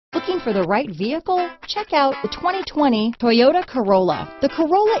Looking for the right vehicle? Check out the 2020 Toyota Corolla. The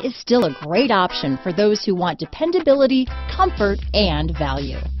Corolla is still a great option for those who want dependability, comfort, and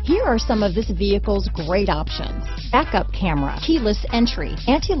value. Here are some of this vehicle's great options: backup camera, keyless entry,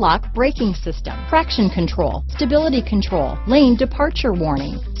 anti-lock braking system, traction control, stability control, lane departure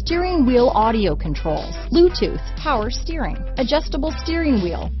warning, steering wheel audio controls, Bluetooth, power steering, adjustable steering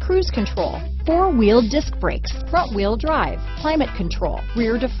wheel, cruise control, four-wheel disc brakes, front-wheel drive, climate control,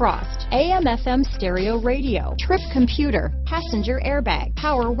 rear defrost, AM/FM stereo radio, trip computer, passenger airbag,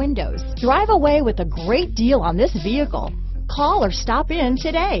 power windows. Drive away with a great deal on this vehicle. Call or stop in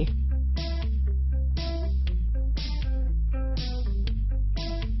today.